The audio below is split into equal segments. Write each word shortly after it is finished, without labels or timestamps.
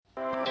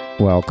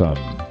Welcome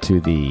to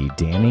the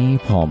Danny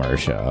Palmer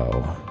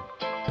Show.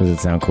 Does it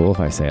sound cool if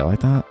I say it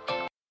like that?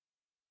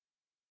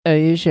 Are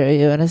you sure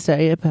you want to start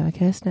your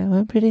podcast now?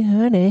 I'm pretty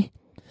horny.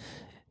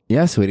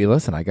 Yeah, sweetie,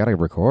 listen, I got to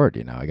record,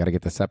 I got to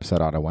get this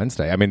episode out on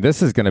Wednesday. I mean,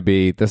 this is going to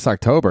be, this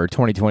October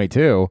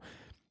 2022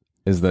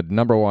 is the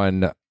number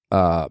one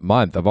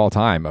month of all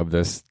time of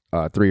this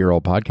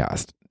 3-year-old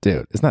podcast.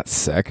 Dude, isn't that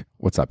sick?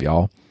 What's up,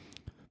 y'all?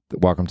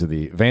 Welcome to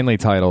the vainly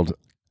titled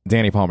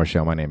Danny Palmer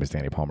Show. My name is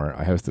Danny Palmer.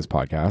 I host this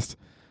podcast.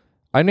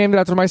 I named it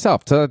after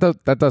myself, so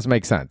that does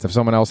make sense. If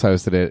someone else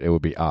hosted it, it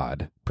would be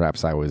odd.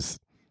 Perhaps I was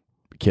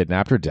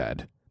kidnapped or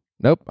dead.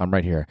 Nope, I'm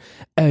right here.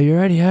 Oh, you're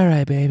already all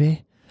right,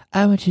 baby.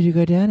 I want you to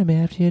go down to me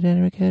after you're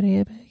done recording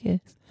your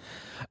podcast.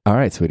 All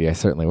right, sweetie, I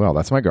certainly will.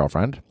 That's my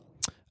girlfriend.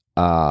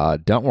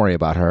 Don't worry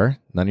about her.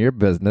 None of your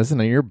business.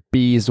 None of your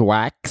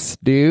beeswax,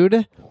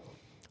 dude.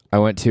 I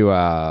went to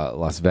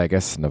Las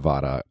Vegas,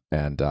 Nevada,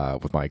 and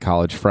with my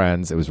college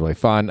friends. It was really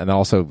fun. And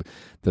also,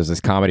 there's this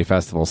comedy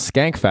festival,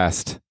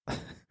 Skankfest.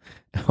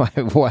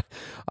 What?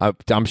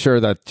 I'm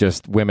sure that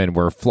just women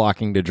were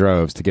flocking to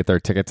droves to get their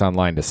tickets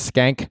online to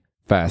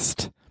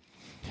Skankfest.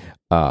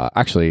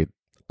 Actually,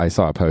 I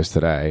saw a post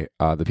today.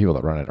 The people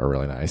that run it are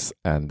really nice.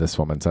 And this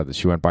woman said that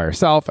she went by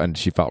herself and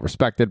she felt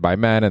respected by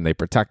men and they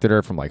protected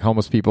her from like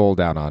homeless people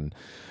down on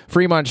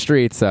Fremont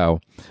Street.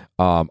 So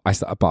I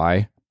stopped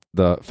by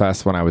the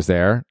fest when I was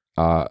there.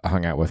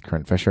 Hung out with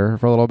Corinne Fisher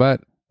for a little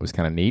bit. It was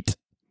kind of neat,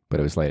 but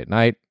it was late at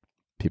night.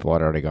 People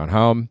had already gone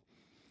home.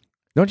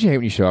 Don't you hate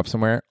when you show up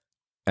somewhere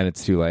and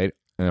it's too late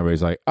and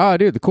everybody's like, oh,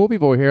 dude, the cool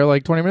people were here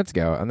like 20 minutes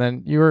ago. And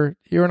then you were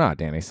not,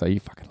 Danny. So you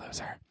fucking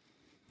loser.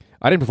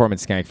 I didn't perform at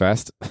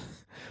Skankfest,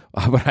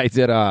 but I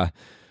did.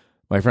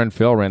 My friend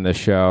Phil ran this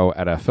show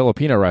at a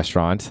Filipino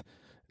restaurant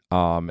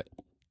in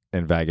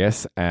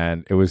Vegas,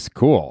 and it was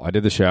cool. I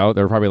did the show.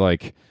 There were probably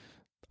like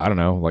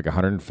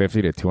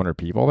 150 to 200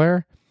 people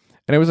there.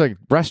 And it was like a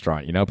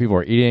restaurant, people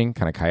were eating,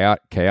 kind of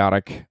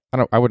chaotic.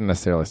 I wouldn't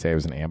necessarily say it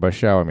was an ambush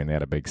show. I mean, they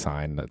had a big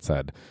sign that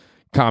said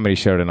comedy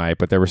show tonight,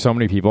 but there were so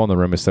many people and the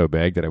room is so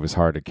big that it was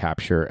hard to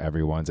capture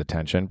everyone's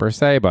attention per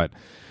se. But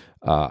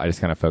I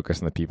just kind of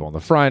focused on the people in the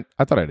front.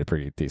 I thought I did a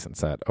pretty decent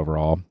set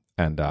overall.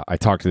 And I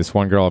talked to this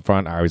one girl up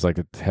front. I always like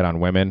to hit on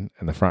women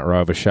in the front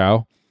row of a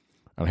show.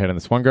 I hit on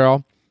this one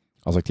girl.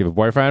 I was like, do you have a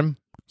boyfriend?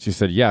 She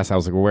said, yes. I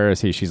was like, well, where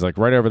is he? She's like,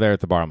 right over there at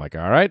the bar. I'm like,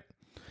 all right.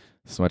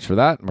 So much for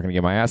that. I'm not going to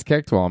get my ass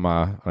kicked while I'm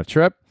on a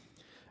trip.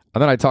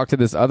 And then I talked to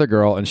this other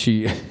girl, and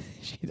she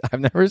I've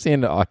never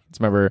seen an audience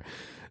member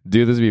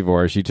do this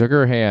before. She took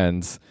her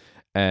hands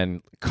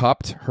and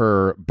cupped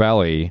her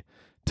belly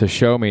to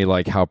show me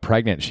like how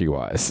pregnant she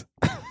was.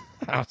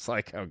 I was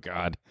like, oh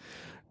God,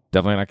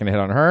 definitely not going to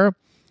hit on her.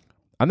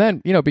 And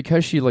then,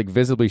 because she like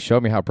visibly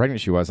showed me how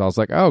pregnant she was, I was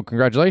like, oh,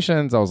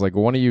 congratulations. I was like,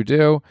 well, when do you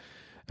do?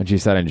 And she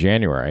said in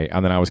January.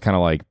 And then I was kind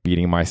of like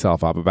beating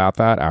myself up about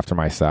that after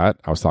my set.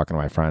 I was talking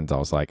to my friends. I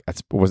was like,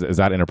 is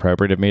that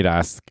inappropriate of me to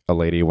ask a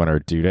lady when her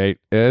due date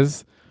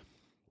is?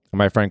 And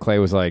my friend Clay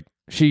was like,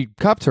 she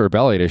cupped her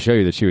belly to show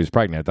you that she was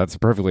pregnant. That's a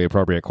perfectly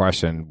appropriate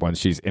question when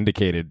she's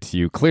indicated to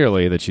you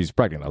clearly that she's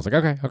pregnant. I was like,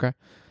 okay.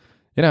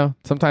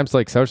 Sometimes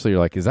like socially, you're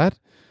like, did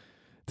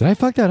I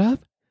fuck that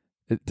up?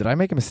 Did I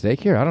make a mistake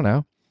here? I don't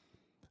know.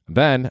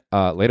 Then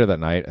later that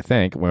night, I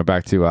think, we went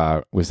back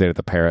to, we stayed at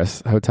the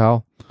Paris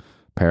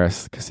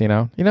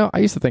Casino. I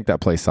used to think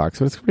that place sucks,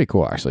 but it's pretty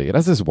cool, actually. It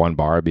has this one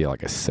bar. It'd be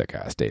like a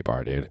sick-ass day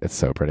bar, dude. It's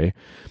so pretty.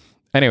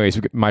 Anyways,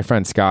 my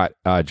friend Scott,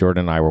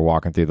 Jordan, and I were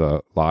walking through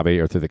the lobby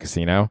or through the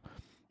casino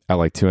at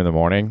like 2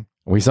 a.m.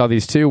 We saw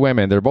these two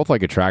women. They're both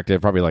like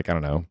attractive, probably like, I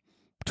don't know,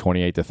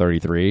 28 to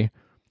 33.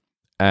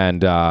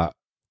 And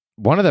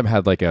one of them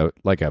had like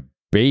a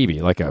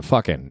baby, like a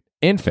fucking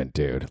infant,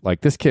 dude.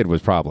 Like this kid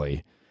was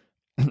probably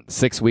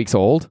 6 weeks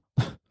old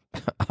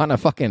on a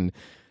fucking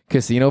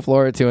casino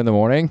floor at 2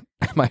 a.m.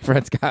 My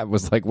friend Scott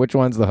was like, which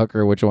one's the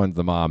hooker? Which one's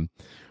the mom?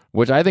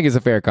 Which I think is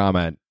a fair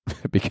comment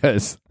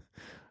because,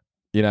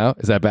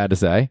 is that bad to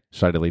say?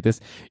 Should I delete this?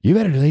 You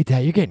better delete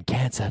that. You're getting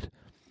canceled.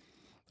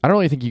 I don't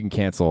really think you can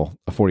cancel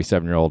a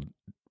 47-year-old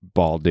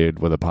bald dude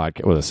with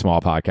a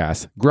small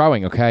podcast.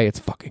 Growing, okay? It's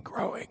fucking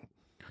growing.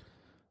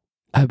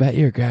 I bet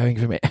you're growing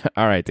for me.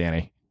 All right,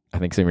 Danny. I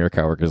think some of your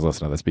coworkers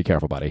listen to this. Be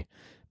careful, buddy.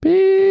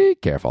 Be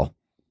careful.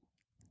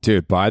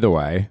 Dude, by the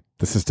way,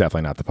 this is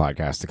definitely not the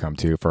podcast to come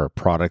to for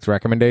product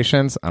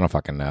recommendations. I don't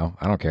fucking know.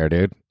 I don't care,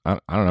 dude. I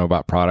don't know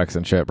about products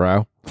and shit,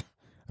 bro.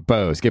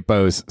 Get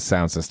Bose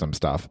sound system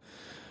stuff.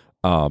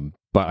 But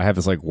I have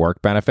this like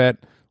work benefit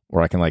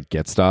where I can like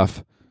get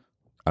stuff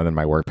and then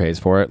my work pays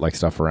for it, like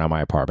stuff around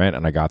my apartment.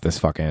 And I got this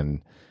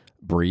fucking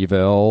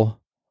Breville,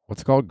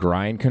 what's it called?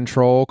 Grind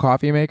control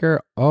coffee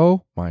maker.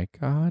 Oh my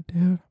God, dude.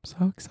 I'm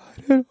so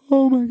excited.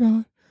 Oh my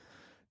God.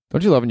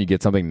 Don't you love when you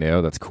get something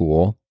new that's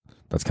cool,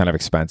 that's kind of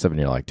expensive, and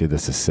you're like, dude,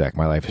 this is sick.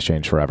 My life has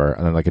changed forever.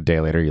 And then like a day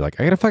later, you're like,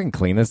 I gotta fucking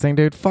clean this thing,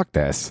 dude. Fuck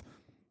this.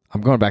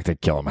 I'm going back to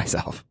killing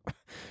myself.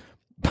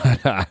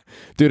 But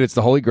dude, it's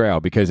the holy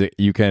grail because it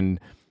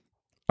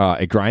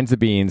grinds the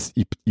beans.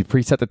 You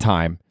preset the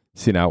time.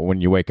 So, when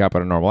you wake up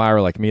at a normal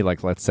hour like me,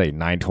 like let's say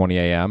 9:20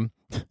 a.m.,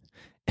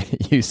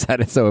 You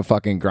set it so it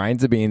fucking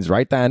grinds the beans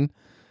right then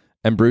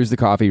and brews the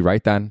coffee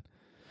right then.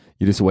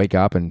 You just wake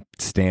up and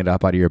stand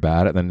up out of your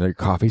bed, and then your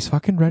coffee's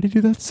fucking ready,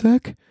 dude. That's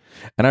sick.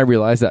 And I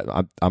realized that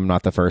I'm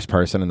not the first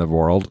person in the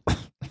world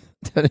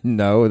to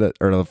know that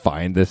or to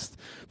find this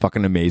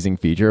fucking amazing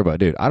feature.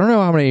 But dude, I don't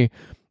know how many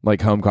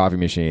like home coffee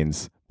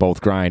machines both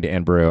grind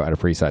and brew at a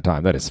preset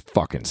time. That is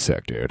fucking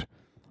sick, dude.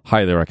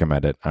 Highly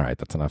recommend it. All right,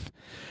 that's enough.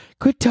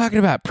 Quit talking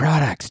about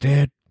products,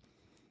 dude.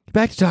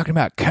 Back to talking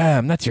about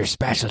cum. That's your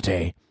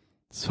specialty.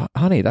 So,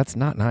 honey, that's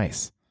not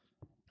nice.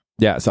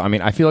 Yeah, so I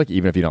mean, I feel like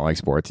even if you don't like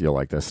sports, you'll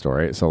like this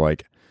story. So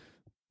like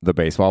the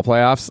baseball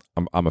playoffs,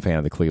 I'm a fan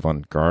of the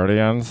Cleveland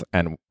Guardians,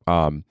 and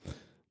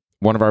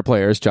one of our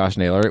players, Josh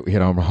Naylor,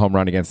 hit a home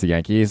run against the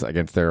Yankees,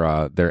 against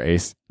their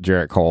ace,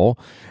 Jarrett Cole,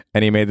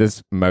 and he made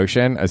this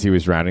motion as he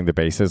was rounding the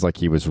bases like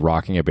he was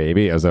rocking a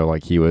baby, as though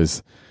like he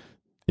was,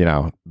 you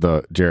know,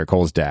 the Jarrett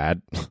Cole's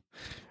dad.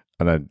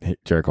 And then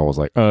Jarrett Cole was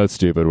like, oh, it's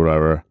stupid,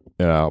 whatever.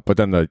 You know, but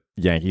then the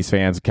Yankees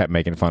fans kept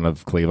making fun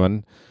of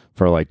Cleveland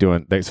for like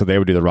so they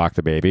would do the rock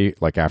the baby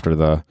like after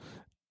the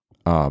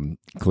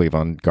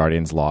Cleveland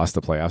Guardians lost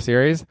the playoff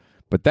series.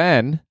 But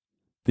then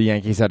the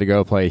Yankees had to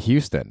go play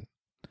Houston.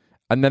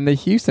 And then the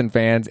Houston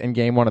fans in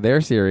game one of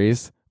their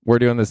series were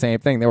doing the same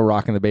thing. They were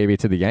rocking the baby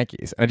to the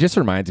Yankees. And it just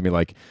reminds me,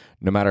 like,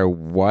 no matter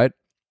what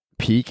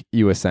peak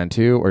you ascend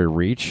to or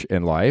reach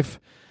in life,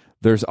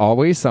 there's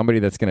always somebody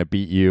that's going to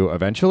beat you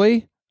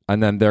eventually,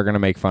 and then they're going to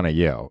make fun of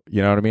you.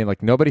 You know what I mean?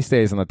 Like, nobody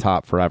stays on the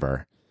top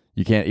forever.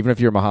 You can't, even if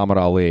you're Muhammad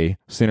Ali,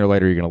 sooner or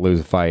later you're going to lose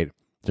a fight.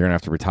 You're going to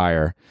have to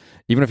retire.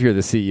 Even if you're the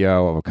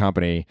CEO of a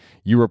company,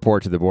 you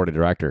report to the board of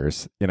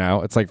directors. You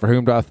know, it's like, for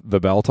whom doth the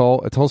bell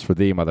toll? It tolls for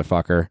thee,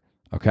 motherfucker.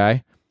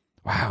 Okay?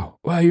 Wow,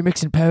 you're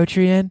mixing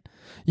poetry in?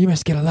 You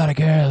must get a lot of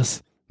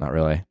girls. Not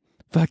really.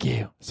 Fuck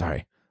you.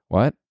 Sorry.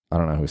 What? I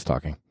don't know who's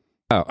talking.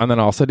 Oh, and then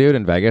also, dude,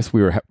 in Vegas,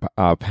 we were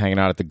hanging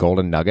out at the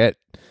Golden Nugget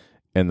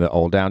in the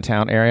old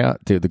downtown area.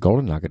 Dude, the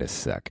Golden Nugget is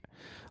sick.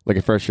 Like,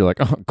 at first you're like,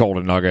 oh,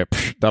 Golden Nugget,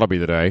 psh, that'll be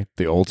the day.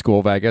 The old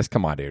school Vegas.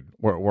 Come on, dude.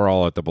 We're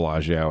all at the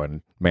Bellagio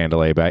and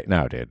Mandalay Bay.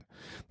 No, dude.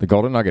 The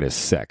Golden Nugget is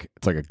sick.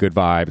 It's like a good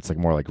vibe. It's like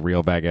more like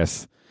real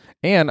Vegas.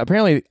 And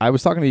apparently, I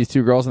was talking to these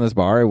two girls in this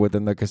bar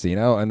within the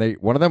casino, and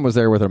one of them was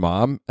there with her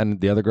mom, and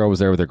the other girl was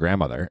there with her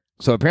grandmother.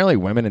 So apparently,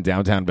 women in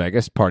downtown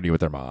Vegas party with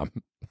their mom.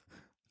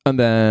 And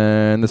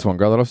then this one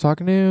girl that I was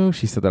talking to,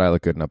 she said that I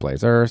look good in a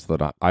blazer. So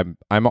that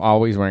I'm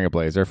always wearing a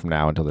blazer from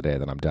now until the day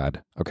that I'm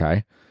dead.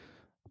 Okay,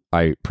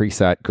 I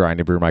preset, grind,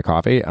 and brew my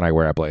coffee, and I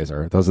wear a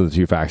blazer. Those are the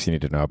two facts you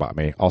need to know about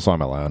me. Also,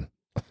 I'm alone.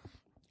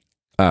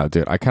 Oh,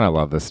 dude, I kind of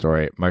love this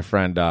story. My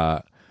friend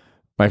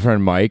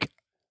Mike.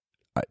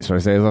 Should I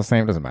say his last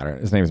name? Doesn't matter.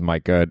 His name is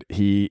Mike Good.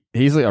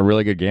 He's like a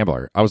really good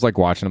gambler. I was like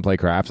watching him play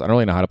craps. I don't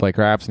really know how to play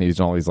craps, and he's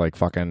doing all these like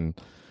fucking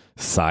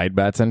side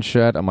bets and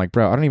shit. I'm like,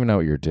 bro, I don't even know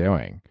what you're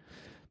doing.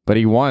 But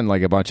he won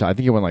like a bunch. I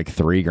think he won like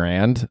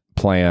 $3,000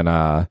 playing.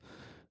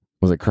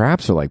 Was it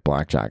craps or like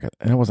blackjack?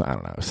 And it wasn't. I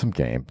don't know. Some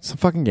game. Some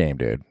fucking game,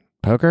 dude.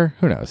 Poker?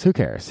 Who knows? Who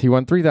cares? He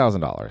won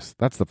 $3,000.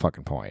 That's the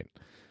fucking point.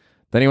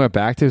 Then he went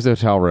back to his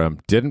hotel room.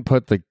 Didn't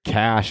put the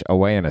cash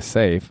away in a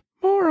safe.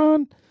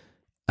 Moron.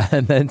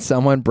 And then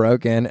someone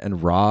broke in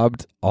and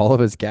robbed all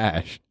of his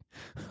cash.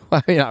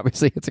 I mean,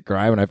 obviously it's a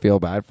crime and I feel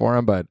bad for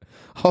him, but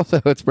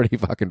also it's pretty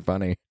fucking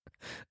funny.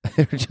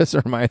 It just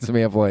reminds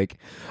me of like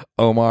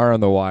Omar on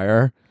The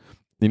Wire.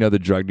 You know, the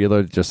drug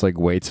dealer just like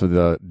waits for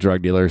the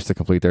drug dealers to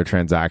complete their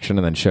transaction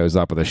and then shows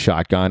up with a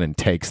shotgun and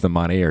takes the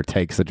money or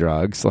takes the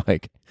drugs.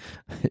 Like,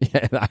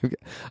 yeah,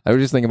 I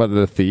was just thinking about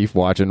the thief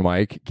watching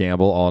Mike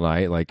gamble all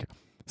night, like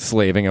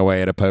slaving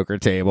away at a poker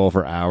table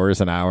for hours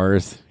and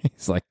hours.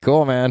 He's like,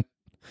 cool, man.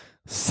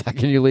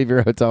 Second you leave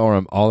your hotel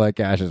room, all that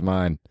cash is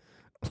mine.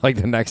 Like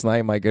the next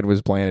night, Mike Good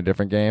was playing a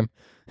different game.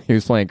 He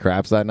was playing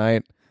craps that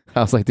night.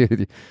 I was like,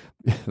 dude,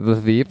 the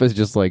thief is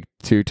just like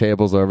 2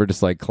 tables over,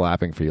 just like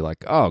clapping for you.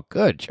 Like, oh,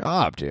 good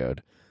job,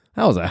 dude.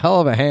 That was a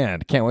hell of a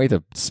hand. Can't wait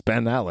to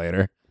spend that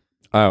later.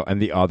 Oh,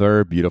 and the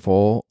other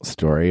beautiful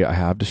story I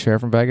have to share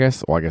from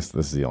Vegas. Well, I guess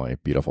this is the only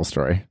beautiful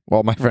story.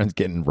 Well, my friend's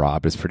getting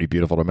robbed is pretty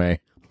beautiful to me.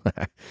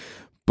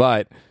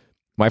 But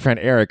my friend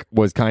Eric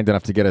was kind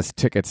enough to get us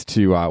tickets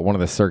to one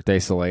of the Cirque du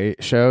Soleil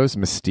shows,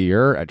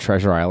 Mystere at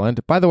Treasure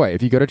Island. By the way,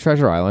 if you go to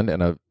Treasure Island in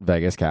a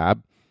Vegas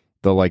cab,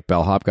 the like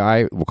bellhop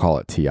guy will call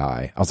it TI.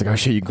 I was like, oh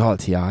shit, you can call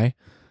it TI?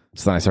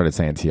 So then I started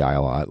saying TI a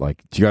lot.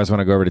 Like, do you guys want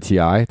to go over to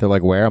TI? They're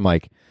like, where? I'm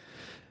like,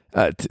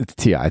 it's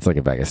TI. It's like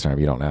a Vegas term.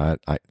 You don't know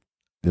it.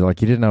 They're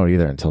like, you didn't know it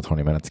either until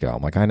 20 minutes ago.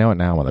 I'm like, I know it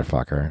now,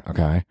 motherfucker.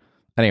 Okay.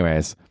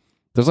 Anyways,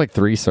 there's like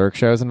 3 Cirque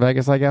shows in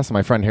Vegas, I guess.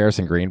 My friend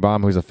Harrison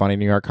Greenbaum, who's a funny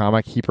New York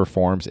comic, he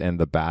performs in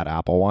the Bad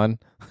Apple one.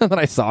 And then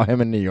I saw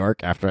him in New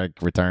York after I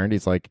returned.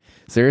 He's like,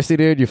 seriously,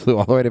 dude, you flew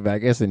all the way to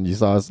Vegas and you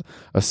saw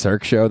a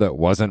Cirque show that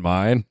wasn't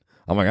mine?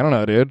 I'm like, I don't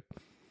know, dude.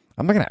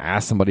 I'm not going to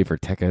ask somebody for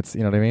tickets.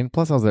 You know what I mean?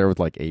 Plus, I was there with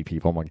like 8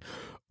 people. I'm like,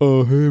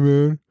 oh, hey,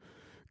 man.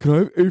 Can I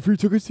have 8 free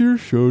tickets to your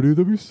show, dude?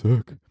 That'd be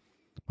sick.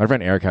 My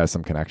friend Eric has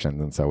some connections,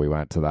 and so we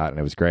went to that, and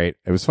it was great.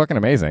 It was fucking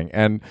amazing.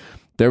 And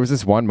there was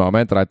this one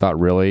moment that I thought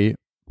really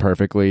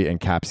perfectly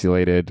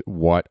encapsulated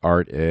what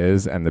art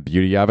is and the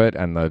beauty of it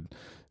and the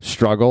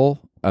struggle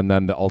and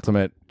then the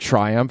ultimate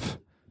triumph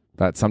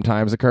that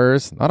sometimes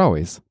occurs. Not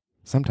always,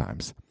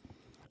 sometimes.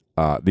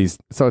 So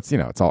it's,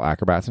 it's all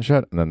acrobats and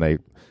shit. And then they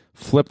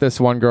flip this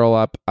one girl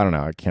up. I don't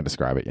know. I can't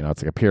describe it.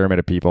 It's like a pyramid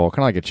of people,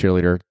 kind of like a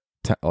cheerleader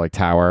like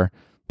tower,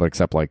 but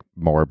except like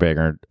more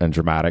bigger and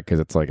dramatic because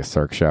it's like a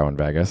Cirque show in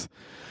Vegas.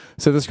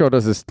 So this girl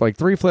does this like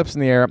 3 flips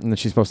in the air, and then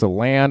she's supposed to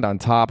land on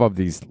top of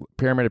these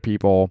pyramid of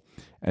people,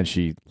 and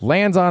she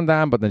lands on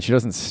them, but then she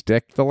doesn't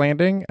stick the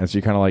landing, and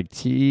she kind of like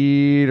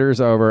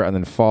teeters over and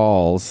then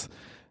falls.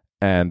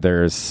 And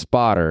there's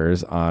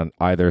spotters on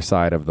either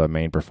side of the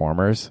main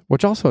performers,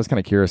 which also I was kind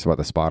of curious about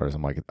the spotters.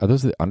 I'm like, are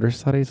those the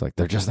understudies? Like,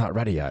 they're just not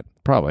ready yet.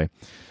 Probably.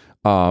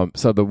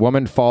 So the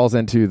woman falls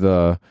into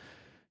the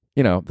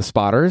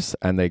spotters,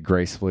 and they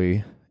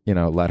gracefully,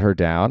 let her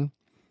down.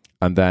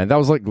 And then that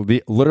was like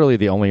literally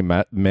the only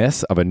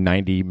miss of a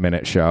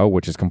 90-minute show,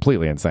 which is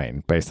completely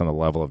insane based on the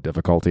level of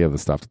difficulty of the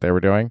stuff that they were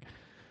doing.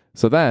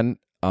 So then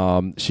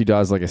she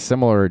does like a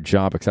similar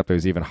jump, except it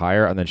was even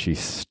higher, and then she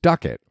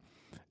stuck it.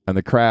 And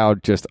the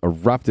crowd just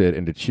erupted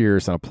into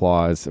cheers and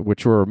applause,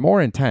 which were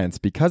more intense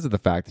because of the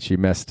fact that she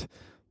missed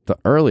the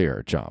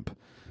earlier jump.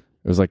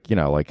 It was like,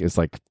 it's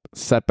like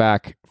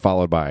setback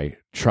followed by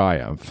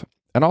triumph.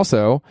 And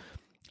also,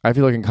 I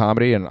feel like in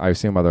comedy, and I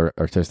assume other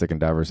artistic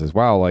endeavors as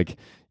well, like,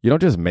 you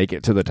don't just make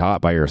it to the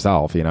top by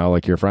yourself,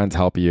 like your friends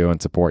help you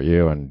and support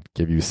you and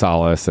give you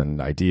solace and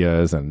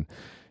ideas. And,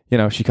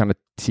 she kind of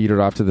teetered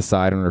off to the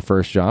side on her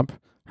first jump.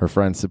 Her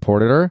friends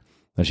supported her.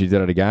 And she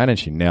did it again, and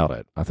she nailed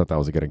it. I thought that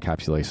was a good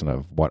encapsulation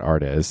of what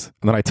art is.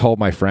 And then I told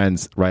my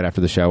friends right after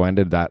the show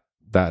ended that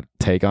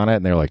take on it,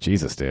 and they were like,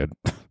 Jesus, dude,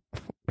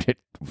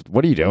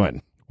 what are you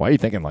doing? Why are you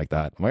thinking like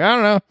that? I'm like, I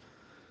don't know.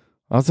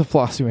 I was a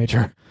philosophy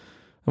major.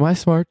 Am I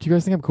smart? Do you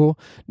guys think I'm cool?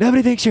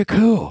 Nobody thinks you're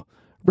cool.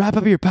 Wrap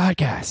up your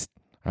podcast.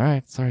 All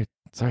right. Sorry,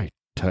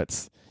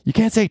 toots. You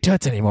can't say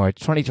toots anymore.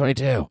 It's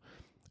 2022.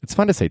 It's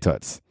fun to say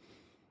toots.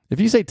 If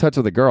you say toots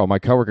with a girl, my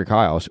coworker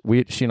Kyle,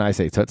 she and I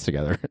say toots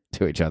together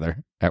to each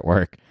other at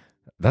work.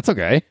 That's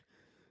okay.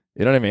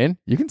 You know what I mean?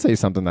 You can say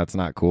something that's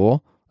not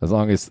cool as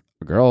long as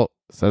a girl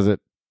says it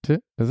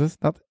too. Is this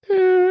not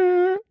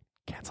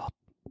canceled?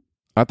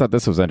 I thought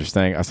this was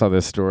interesting. I saw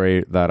this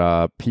story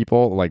that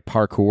people like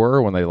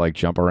parkour when they like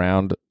jump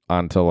around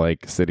onto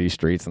like city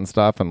streets and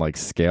stuff and like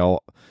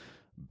scale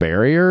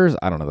barriers.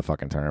 I don't know the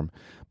fucking term,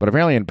 but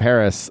apparently in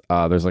Paris,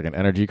 there's like an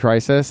energy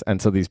crisis,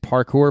 and so these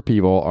parkour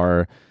people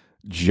are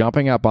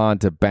jumping up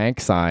onto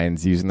bank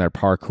signs using their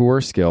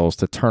parkour skills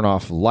to turn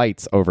off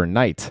lights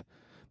overnight.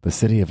 The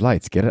city of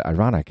lights, get it?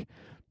 Ironic.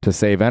 To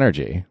save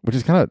energy, which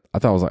is kind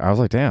of, I was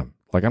like, damn,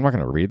 like I'm not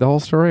going to read the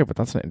whole story, but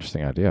that's an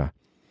interesting idea.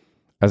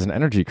 As an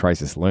energy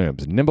crisis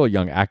looms, nimble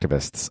young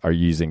activists are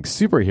using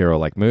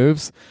superhero-like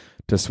moves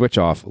to switch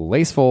off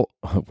wasteful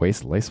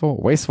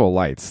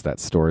lights that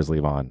stores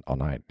leave on all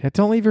night. Yeah,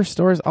 don't leave your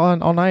stores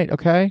on all night,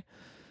 okay?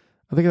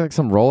 I think like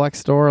some Rolex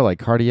store, like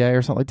Cartier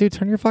or something. Like, dude,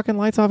 turn your fucking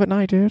lights off at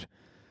night, dude.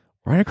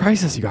 We're in a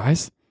crisis, you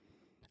guys.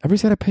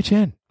 Everybody's got to pitch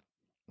in.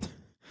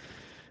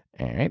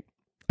 All right.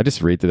 I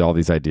just read through all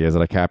these ideas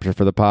that I capture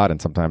for the pod,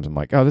 and sometimes I'm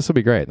like, oh, this will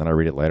be great. And then I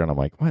read it later, and I'm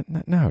like, what?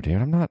 No, dude,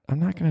 I'm not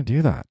going to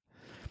do that.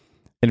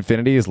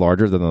 Infinity is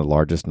larger than the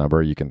largest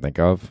number you can think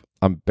of.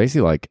 I'm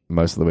basically like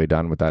most of the way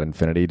done with that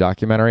Infinity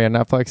documentary on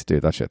Netflix.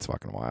 Dude, that shit's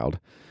fucking wild.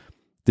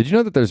 Did you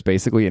know that there's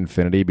basically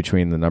infinity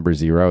between the number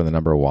 0 and the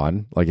number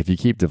 1? Like if you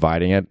keep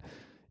dividing it,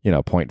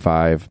 0.5,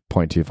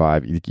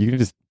 0.25, you can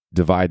just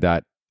divide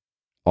that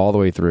all the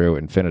way through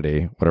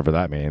infinity, whatever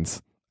that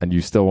means, and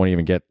you still won't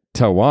even get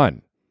to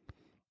 1,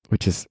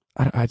 which is,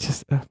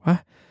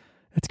 what?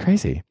 It's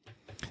crazy.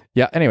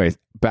 Yeah, anyways,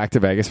 back to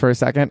Vegas for a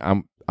second.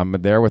 I'm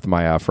there with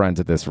my friends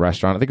at this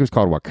restaurant. I think it was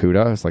called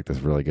Wakuda. It's like this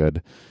really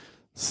good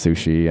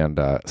sushi and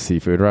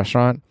seafood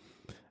restaurant.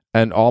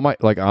 And all my,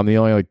 like, I'm the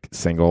only, like,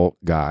 single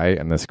guy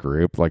in this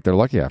group. Like, they're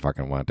lucky I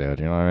fucking went, dude.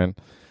 You know what I mean?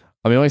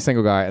 I'm the only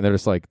single guy, and they're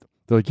just like,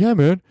 yeah,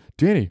 man,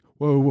 Danny,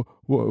 why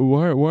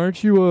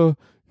aren't you out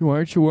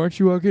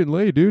getting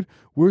laid, dude?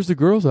 Where's the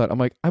girls at? I'm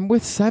like, I'm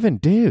with 7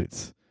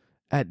 dudes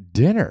at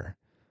dinner.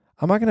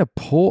 I'm not going to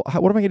what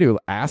am I going to do?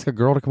 Ask a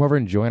girl to come over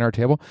and join our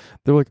table?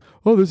 They're like,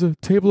 oh, there's a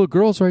table of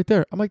girls right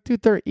there. I'm like,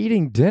 dude, they're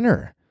eating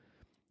dinner.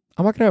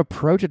 I'm not going to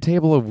approach a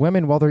table of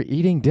women while they're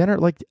eating dinner.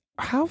 Like,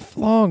 how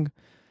long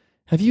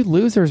have you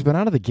losers been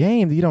out of the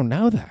game that you don't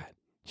know that?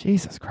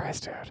 Jesus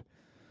Christ, dude.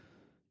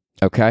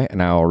 Okay, and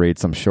now I'll read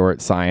some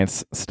short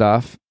science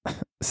stuff.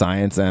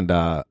 Science and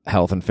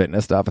health and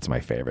fitness stuff. It's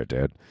my favorite,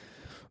 dude.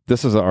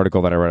 This was an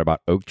article that I read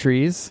about oak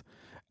trees.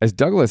 As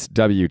Douglas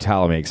W.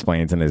 Tallamy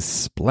explains in his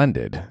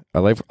Splendid, I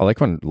like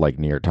when like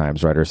New York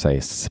Times writers say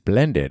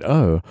splendid.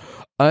 Oh,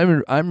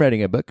 I'm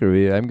writing a book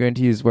review. I'm going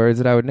to use words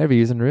that I would never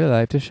use in real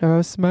life to show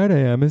how smart I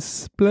am. Is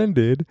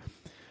splendid.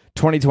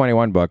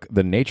 2021 book,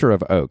 The Nature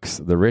of Oaks: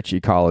 The Rich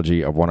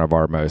Ecology of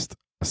our most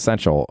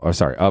essential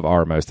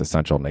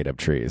native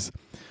trees.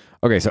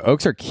 Okay, so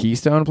oaks are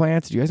keystone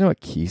plants. Do you guys know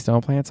what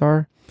keystone plants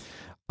are?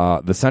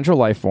 The central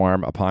life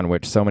form upon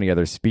which so many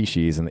other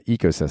species in the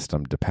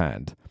ecosystem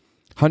depend.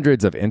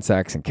 Hundreds of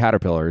insects and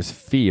caterpillars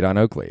feed on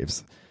oak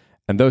leaves.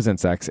 And those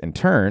insects, in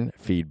turn,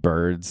 feed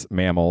birds,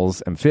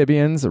 mammals,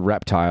 amphibians,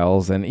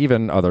 reptiles, and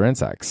even other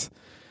insects.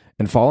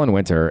 In fall and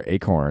winter,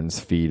 acorns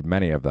feed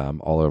many of them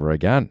all over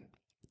again.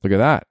 Look at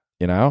that.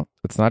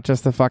 It's not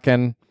just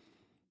the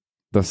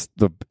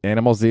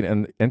animals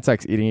and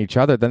insects eating each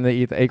other, then they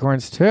eat the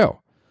acorns too.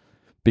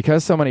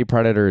 Because so many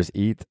predators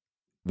eat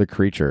the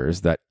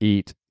creatures that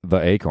eat the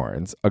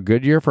acorns, a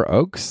good year for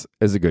oaks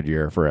is a good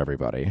year for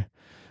everybody.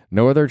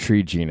 No other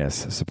tree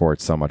genus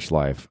supports so much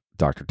life,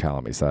 Dr.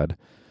 Talamy said.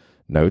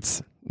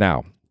 Notes.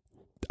 Now,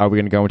 are we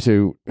going to go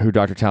into who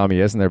Dr. Talamy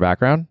is and their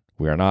background?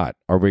 We are not.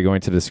 Are we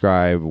going to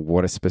describe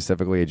what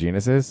specifically a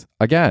genus is?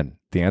 Again,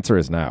 the answer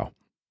is no.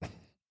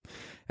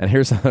 And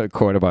here's a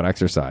quote about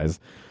exercise.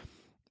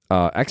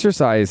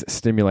 Exercise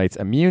stimulates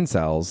immune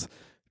cells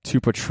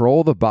to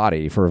patrol the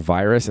body for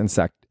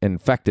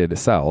virus-infected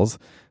cells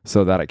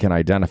so that it can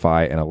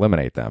identify and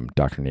eliminate them,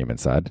 Dr. Neiman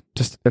said.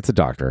 It's a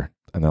doctor,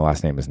 and their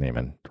last name is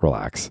Neiman.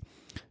 Relax.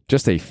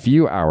 Just a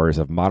few hours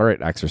of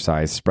moderate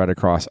exercise spread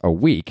across a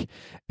week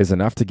is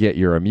enough to get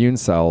your immune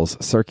cells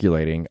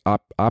circulating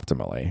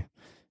optimally,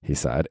 he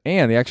said.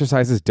 And the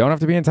exercises don't have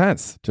to be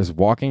intense. Just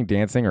walking,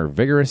 dancing, or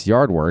vigorous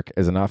yard work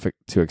is enough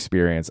to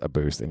experience a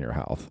boost in your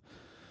health.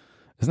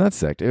 Isn't that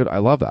sick, dude? I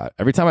love that.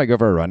 Every time I go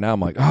for a run now, I'm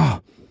like,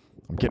 I'm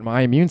getting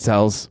my immune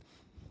cells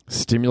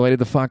stimulated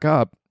the fuck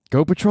up.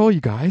 Go patrol,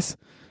 you guys.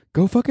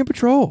 Go fucking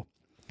patrol.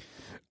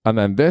 And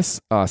then this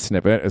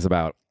snippet is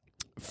about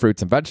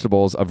fruits and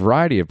vegetables, a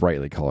variety of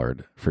brightly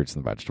colored fruits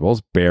and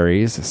vegetables,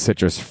 berries,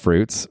 citrus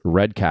fruits,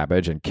 red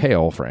cabbage, and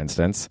kale, for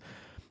instance,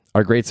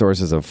 are great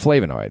sources of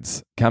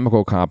flavonoids,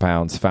 chemical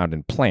compounds found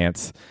in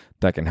plants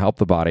that can help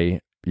the body,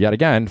 yet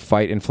again,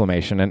 fight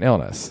inflammation and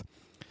illness.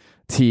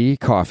 Tea,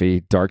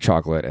 coffee, dark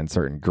chocolate, and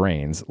certain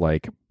grains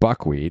like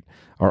buckwheat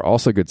are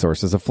also good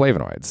sources of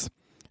flavonoids.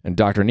 In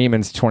Dr.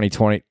 Neiman's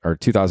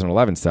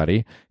 2011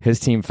 study, his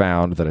team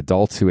found that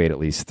adults who ate at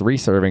least 3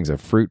 servings of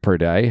fruit per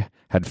day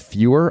had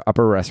fewer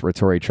upper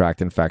respiratory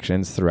tract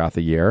infections throughout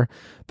the year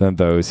than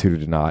those who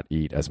did not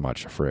eat as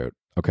much fruit.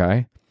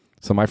 Okay?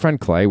 So my friend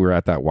Clay, we were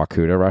at that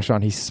Wakuda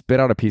restaurant. He spit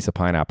out a piece of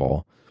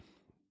pineapple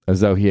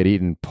as though he had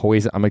eaten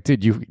poison. I'm like,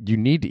 dude, you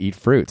need to eat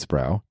fruits,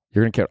 bro.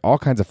 You're going to get all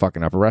kinds of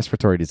fucking upper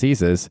respiratory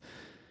diseases.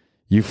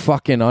 You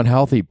fucking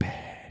unhealthy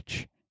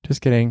bitch.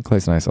 Just kidding.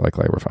 Clay's nice. I like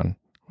Clay. We're fun.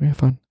 We have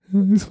fun.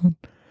 It's fun.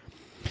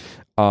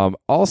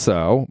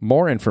 Also,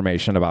 more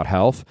information about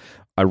health.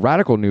 A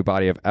radical new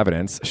body of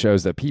evidence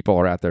shows that people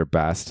are at their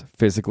best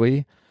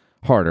physically,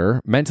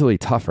 harder, mentally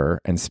tougher,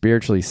 and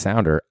spiritually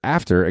sounder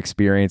after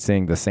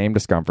experiencing the same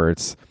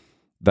discomforts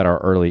that our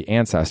early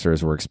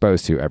ancestors were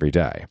exposed to every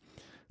day.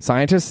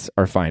 Scientists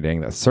are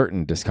finding that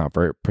certain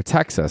discomfort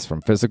protects us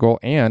from physical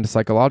and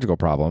psychological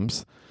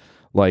problems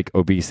like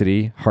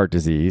obesity, heart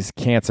disease,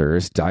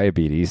 cancers,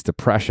 diabetes,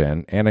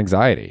 depression, and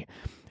anxiety,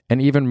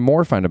 and even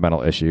more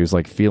fundamental issues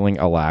like feeling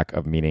a lack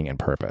of meaning and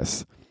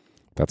purpose.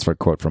 That's a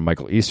quote from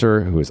Michael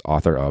Easter, who is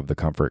author of The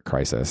Comfort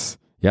Crisis.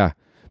 Yeah,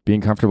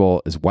 being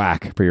comfortable is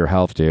whack for your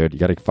health, dude. You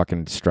got to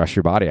fucking stress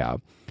your body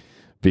out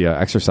via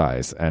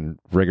exercise and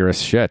rigorous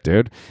shit,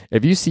 dude.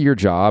 If you see your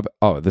job,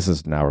 this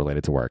is now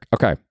related to work.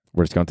 Okay,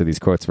 we're just going through these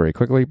quotes very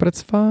quickly, but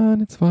it's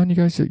fun. It's fun. You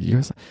guys.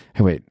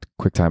 Hey, wait,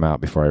 quick time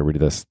out before I read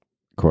this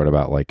quote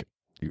about like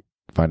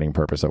finding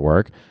purpose at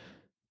work.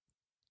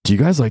 Do you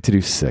guys like to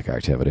do sick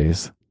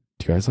activities?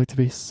 Do you guys like to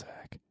be sick?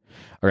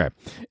 Okay.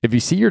 If you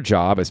see your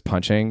job as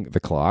punching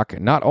the clock,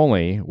 not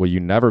only will you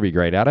never be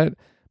great at it,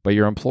 but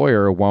your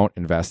employer won't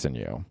invest in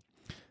you.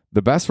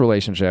 The best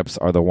relationships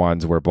are the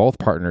ones where both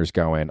partners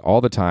go in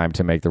all the time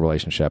to make the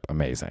relationship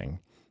amazing.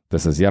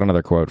 This is yet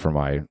another quote from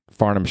my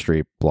Farnham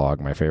Street blog,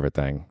 my favorite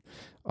thing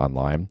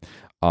online.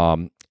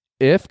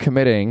 If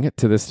committing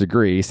to this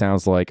degree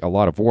sounds like a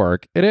lot of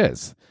work, it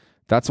is.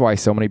 That's why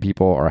so many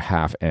people are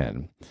half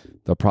in.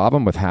 The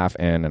problem with half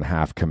in and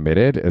half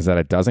committed is that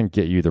it doesn't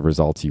get you the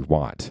results you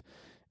want.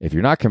 If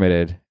you're not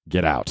committed,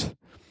 get out.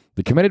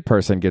 The committed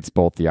person gets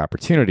both the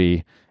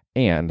opportunity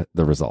and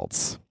the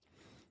results.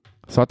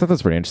 So I thought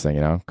that's pretty interesting,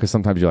 because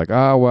sometimes you're like,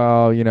 oh,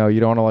 well, you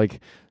don't want to like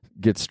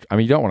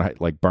you don't want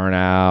to like burn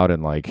out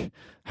and like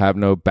have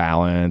no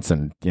balance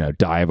and,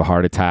 die of a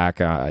heart attack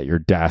at your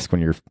desk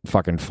when you're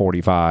fucking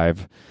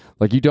 45.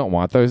 Like you don't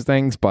want those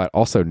things, but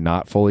also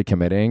not fully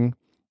committing.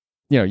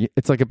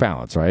 It's like a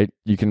balance, right?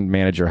 You can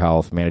manage your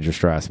health, manage your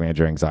stress, manage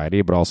your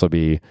anxiety, but also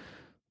be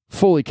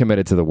fully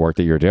committed to the work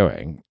that you're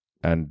doing.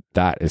 And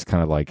that is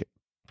kind of like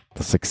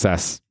the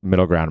success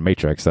middle ground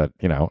matrix that,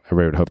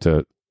 everybody would hope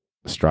to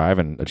strive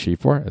and achieve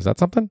for. Is that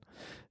something?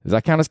 Does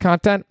that count as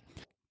content?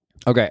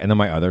 Okay. And then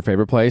my other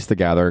favorite place to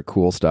gather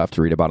cool stuff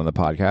to read about on the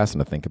podcast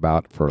and to think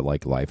about for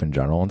like life in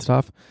general and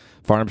stuff.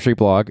 Farnham Street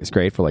blog is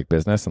great for like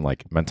business and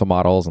like mental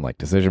models and like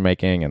decision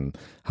making and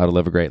how to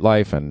live a great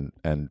life and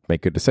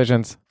make good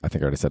decisions. I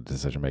think I already said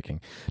decision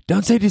making.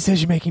 Don't say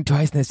decision making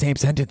twice in the same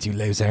sentence, you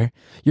loser.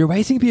 You're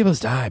wasting people's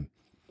time.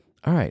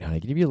 All right,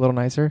 honey, can you be a little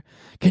nicer?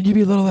 Can you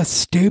be a little less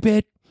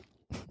stupid?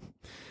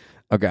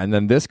 Okay, and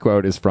then this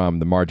quote is from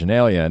The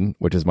Marginalian,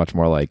 which is much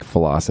more like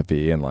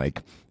philosophy and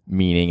like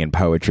meaning and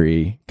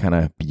poetry, kind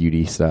of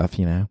beauty stuff,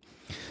 you know?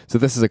 So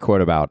this is a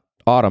quote about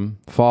autumn,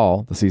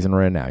 fall, the season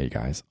we're in now, you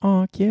guys.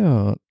 Oh,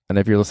 cute. And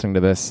if you're listening to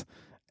this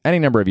any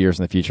number of years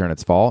in the future and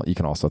it's fall, you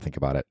can also think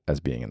about it as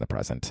being in the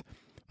present.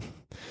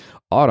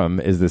 Autumn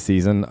is the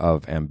season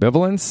of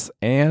ambivalence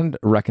and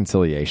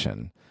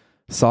reconciliation.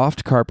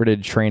 Soft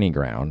carpeted training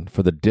ground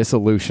for the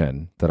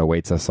dissolution that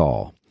awaits us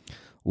all.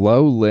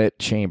 Low lit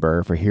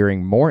chamber for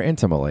hearing more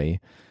intimately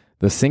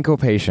the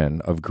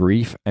syncopation of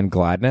grief and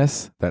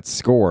gladness that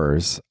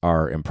scores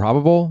our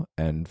improbable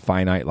and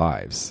finite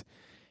lives.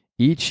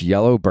 Each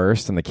yellow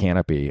burst in the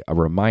canopy, a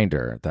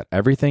reminder that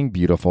everything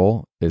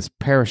beautiful is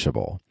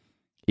perishable.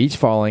 Each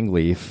falling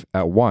leaf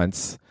at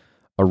once,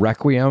 a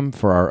requiem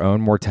for our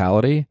own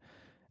mortality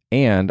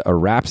and a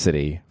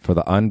rhapsody for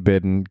the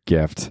unbidden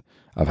gift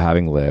of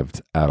having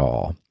lived at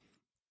all.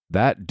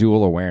 That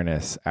dual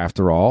awareness,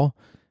 after all,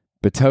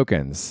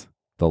 betokens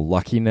the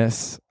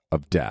luckiness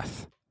of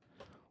death.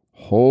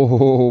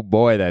 Oh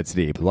boy, that's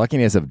deep.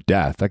 Luckiness of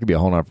death. That could be a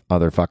whole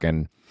other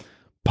fucking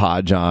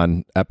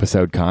Podjon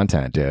episode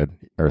content, dude,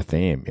 or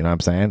theme. You know what I'm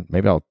saying?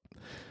 Maybe I'll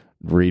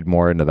read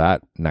more into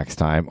that next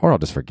time, or I'll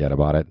just forget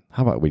about it.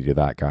 How about we do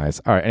that,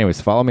 guys? All right, anyways,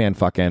 follow me on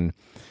fucking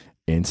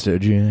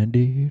Instagram,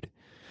 dude.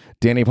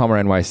 Danny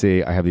Palmer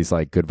NYC. I have these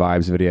like good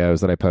vibes videos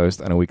that I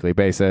post on a weekly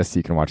basis.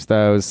 You can watch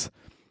those.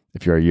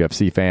 If you're a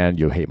UFC fan,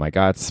 you'll hate my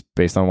guts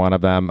based on one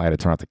of them. I had to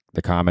turn off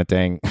the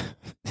commenting.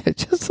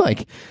 It's just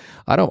like,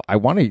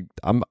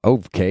 I'm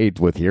okay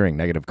with hearing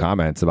negative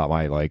comments about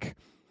my like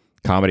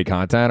comedy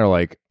content or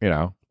like, you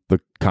know, the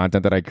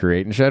content that I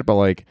create and shit. But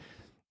like,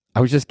 I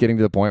was just getting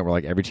to the point where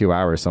like every 2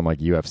 hours, some like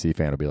UFC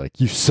fan would be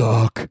like, you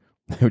suck.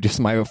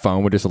 My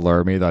phone would just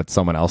alert me that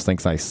someone else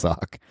thinks I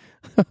suck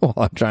while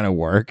I'm trying to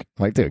work.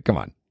 I'm like, dude, come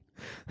on.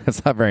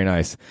 That's not very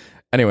nice.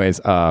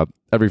 Anyways,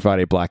 every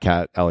Friday, Black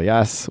Cat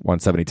LES,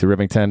 172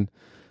 Rivington.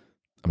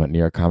 I'm at New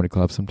York Comedy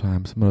Club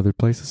sometimes. I'm at other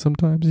places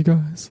sometimes, you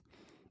guys.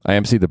 I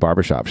emceed the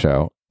barbershop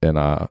show in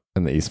the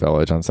East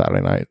Village on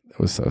Saturday night. It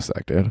was so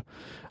sick, dude.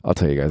 I'll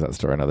tell you guys that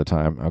story another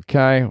time.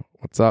 Okay,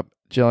 what's up,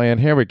 Jillian?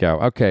 Here we go.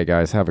 Okay,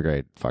 guys, have a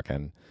great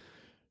fucking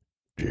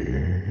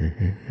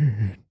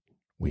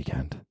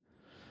weekend.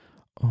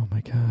 Oh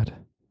my God.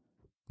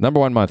 Number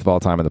 1 month of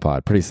all time in the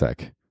pod. Pretty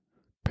sick.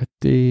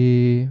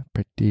 Pretty.